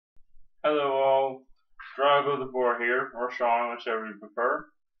Hello all, Drago the Boar here, or Sean, whichever you prefer.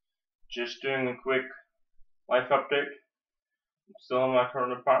 Just doing a quick life update. I'm still in my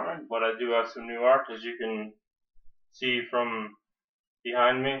current apartment, but I do have some new art, as you can see from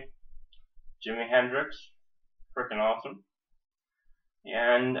behind me. Jimi Hendrix, freaking awesome.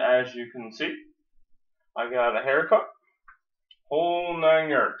 And as you can see, I got a haircut, whole 9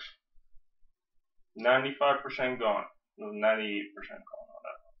 yards. 95% gone, no, 98% gone on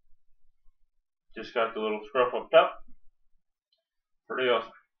that. Just got the little scruff up top, pretty awesome.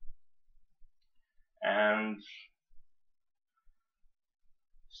 And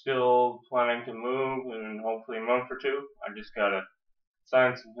still planning to move in hopefully a month or two. I just gotta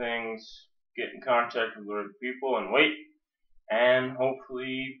sign some things, get in contact with other people, and wait. And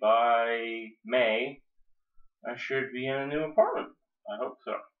hopefully by May, I should be in a new apartment. I hope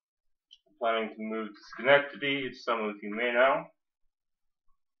so. I'm planning to move to Schenectady, as some of you may know.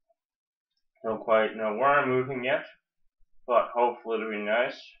 Don't quite know where I'm moving yet, but hopefully it'll be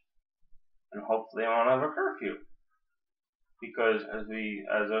nice, and hopefully I won't have a curfew. Because as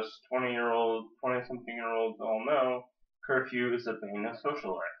us 20-something-year-olds all know, curfew is the bane of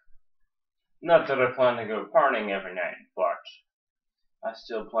social life. Not that I plan to go partying every night, but I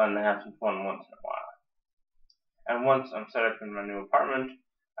still plan to have some fun once in a while. And once I'm set up in my new apartment,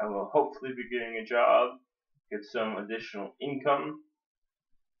 I will hopefully be getting a job, get some additional income,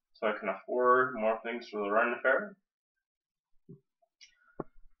 so I can afford more things for the Ren Fair.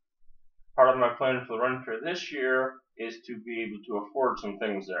 Part of my plan for the Ren Fair this year is to be able to afford some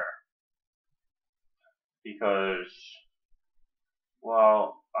things there. Because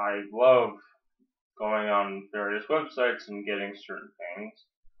while I love going on various websites and getting certain things,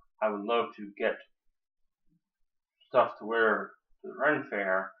 I would love to get stuff to wear to the Ren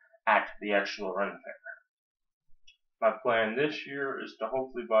Fair at the actual Ren Fair. My plan this year is to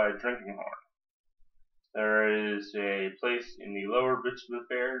hopefully buy a drinking horn. There is a place in the lower bits of the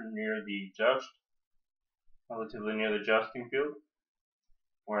fair near the relatively near the jousting field,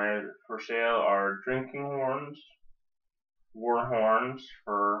 where for sale are drinking horns, war horns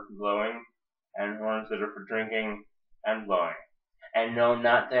for blowing, and horns that are for drinking and blowing. And no,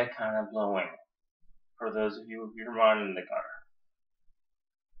 not that kind of blowing, for those of you with your mind in the gutter.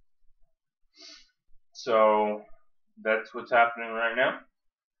 So that's what's happening right now.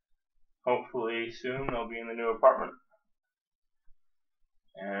 Hopefully soon I'll be in the new apartment.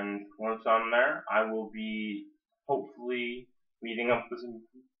 And once I'm there, I will be hopefully meeting up with some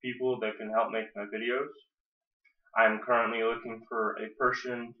people that can help make my videos. I'm currently looking for a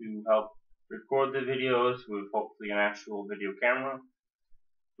person to help record the videos with hopefully an actual video camera,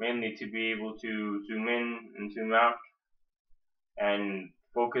 mainly to be able to zoom in and zoom out and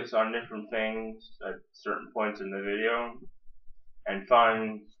focus on different things at certain points in the video, and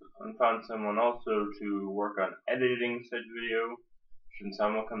find someone also to work on editing said video, since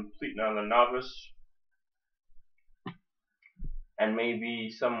I'm a complete another novice, and maybe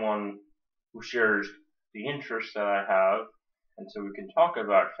someone who shares the interests that I have, and so we can talk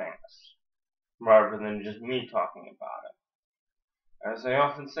about things rather than just me talking about it. As I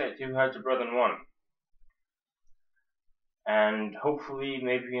often say, two heads are better than one. And hopefully,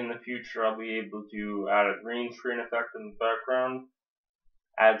 maybe in the future, I'll be able to add a green screen effect in the background,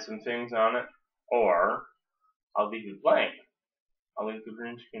 add some things on it, or I'll leave it blank. I'll leave the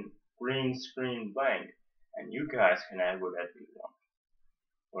green screen blank, and you guys can add whatever you want.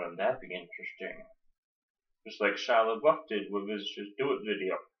 Wouldn't that be interesting? Just like Shia LaBeouf did with his Just Do It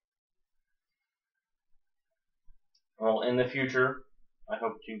video. Well, in the future, I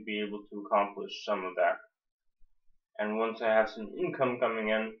hope to be able to accomplish some of that. And once I have some income coming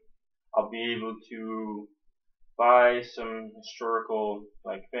in, I'll be able to buy some historical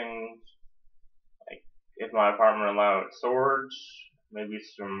things, like if my apartment allows swords, maybe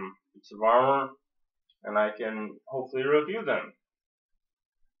some bits of armor, and I can hopefully review them.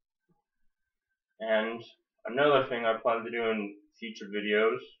 And another thing I plan to do in future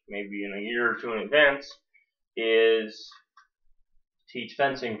videos, maybe in a year or two in advance, is teach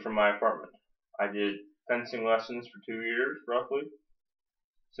fencing from my apartment. I did fencing lessons for 2 years, roughly,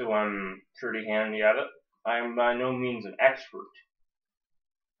 so I'm pretty handy at it. I am by no means an expert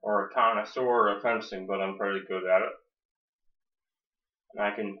or a connoisseur of fencing, but I'm pretty good at it. And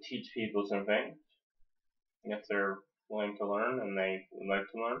I can teach people some things if they're willing to learn and they would like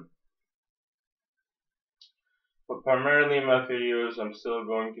to learn. But primarily in my videos, I'm still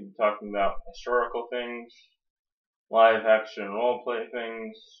going to be talking about historical things, live action roleplay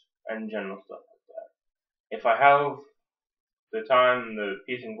things, and general stuff like that. If I have the time and the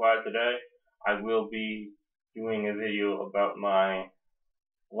peace and quiet today, I will be doing a video about my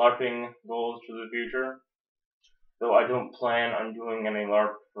LARPing goals for the future. Though I don't plan on doing any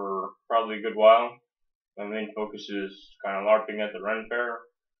LARP for probably a good while. My main focus is kind of LARPing at the Ren Fair.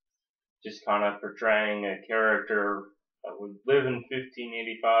 Just kind of portraying a character that would live in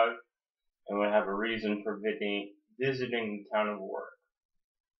 1585 and would have a reason for visiting the town of Warwick.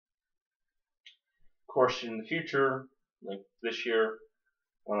 Of course, in the future, like this year,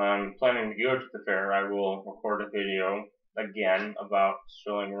 when I'm planning to go to the fair, I will record a video again about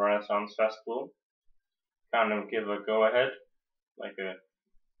Sterling Renaissance Festival. Kind of give a go-ahead, like a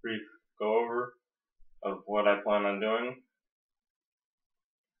brief go-over of what I plan on doing.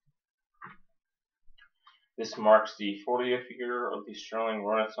 This marks the 40th year of the Sterling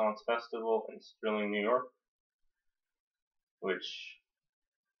Renaissance Festival in Sterling, New York, which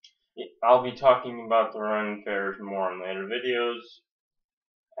I'll be talking about the Ren fairs more in later videos,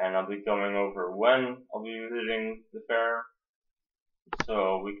 and I'll be going over when I'll be visiting the fair,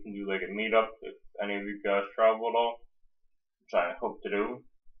 so we can do like a meetup if any of you guys travel at all, which I hope to do,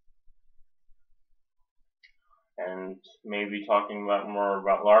 and maybe talking about more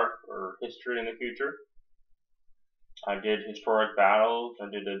about LARP or history in the future. I did historic battles, I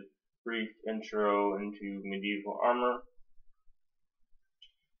did a brief intro into medieval armor.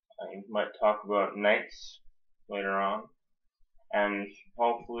 I might talk about knights later on, and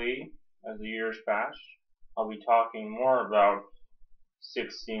hopefully, as the years pass, I'll be talking more about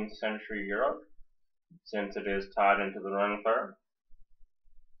 16th century Europe, since it is tied into the Ren Fair.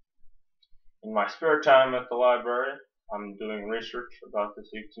 In my spare time at the library, I'm doing research about the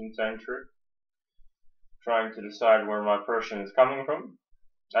 16th century, trying to decide where my person is coming from.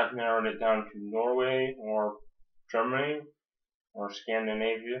 I've narrowed it down to Norway or Germany or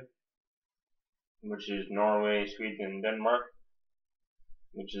Scandinavia, which is Norway, Sweden, and Denmark,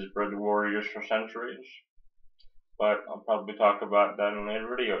 which has bred warriors for centuries. But I'll probably talk about that in later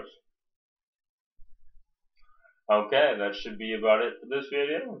videos. Okay, that should be about it for this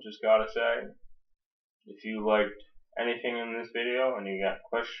video. Just gotta say, if you liked anything in this video and you got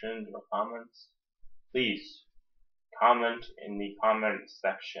questions or comments, please comment in the comment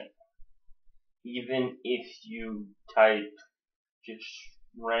section. Even if you type just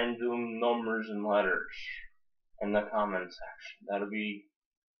random numbers and letters in the comment section, that'll be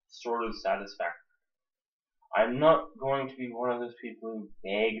sort of satisfactory. I'm not going to be one of those people who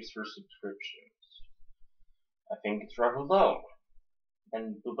begs for subscriptions. I think it's rather low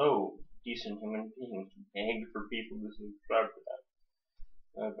and below decent human beings to beg for people to subscribe to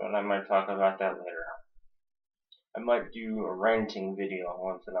them. But I might talk about that later. I might do a renting video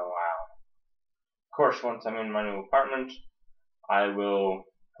once in a while. Of course, once I'm in my new apartment, I will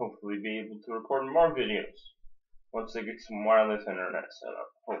hopefully be able to record more videos once I get some wireless internet set up,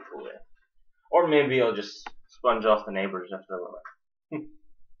 hopefully. Or maybe I'll just sponge off the neighbors after a while.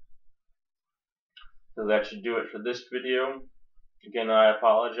 So that should do it for this video. Again, I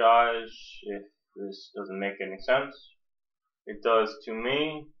apologize if this doesn't make any sense. It does to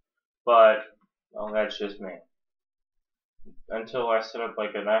me, but well, that's just me. Until I set up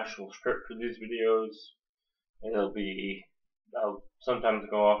like an actual script for these videos, I'll sometimes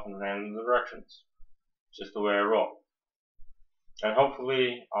go off in random directions. It's just the way I roll. And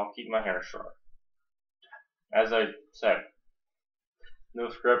hopefully I'll keep my hair short. As I said, no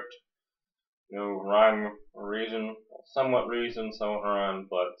script, no rhyme or reason, somewhat reason, somewhat rhyme,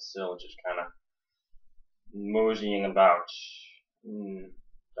 but still just kind of moseying about,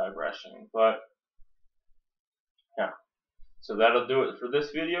 digressing. But yeah, so that'll do it for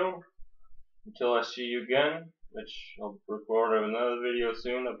this video. Until I see you again, which I'll record another video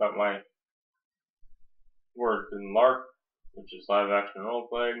soon about my work in LARP, which is live action role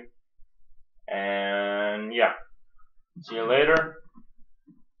playing. And yeah, see you later.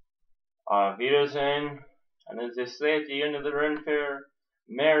 Wiedersehen. And as they say at the end of the Ren Fair,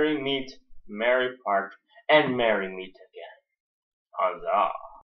 merry meet, merry part, and merry meet again. Huzzah!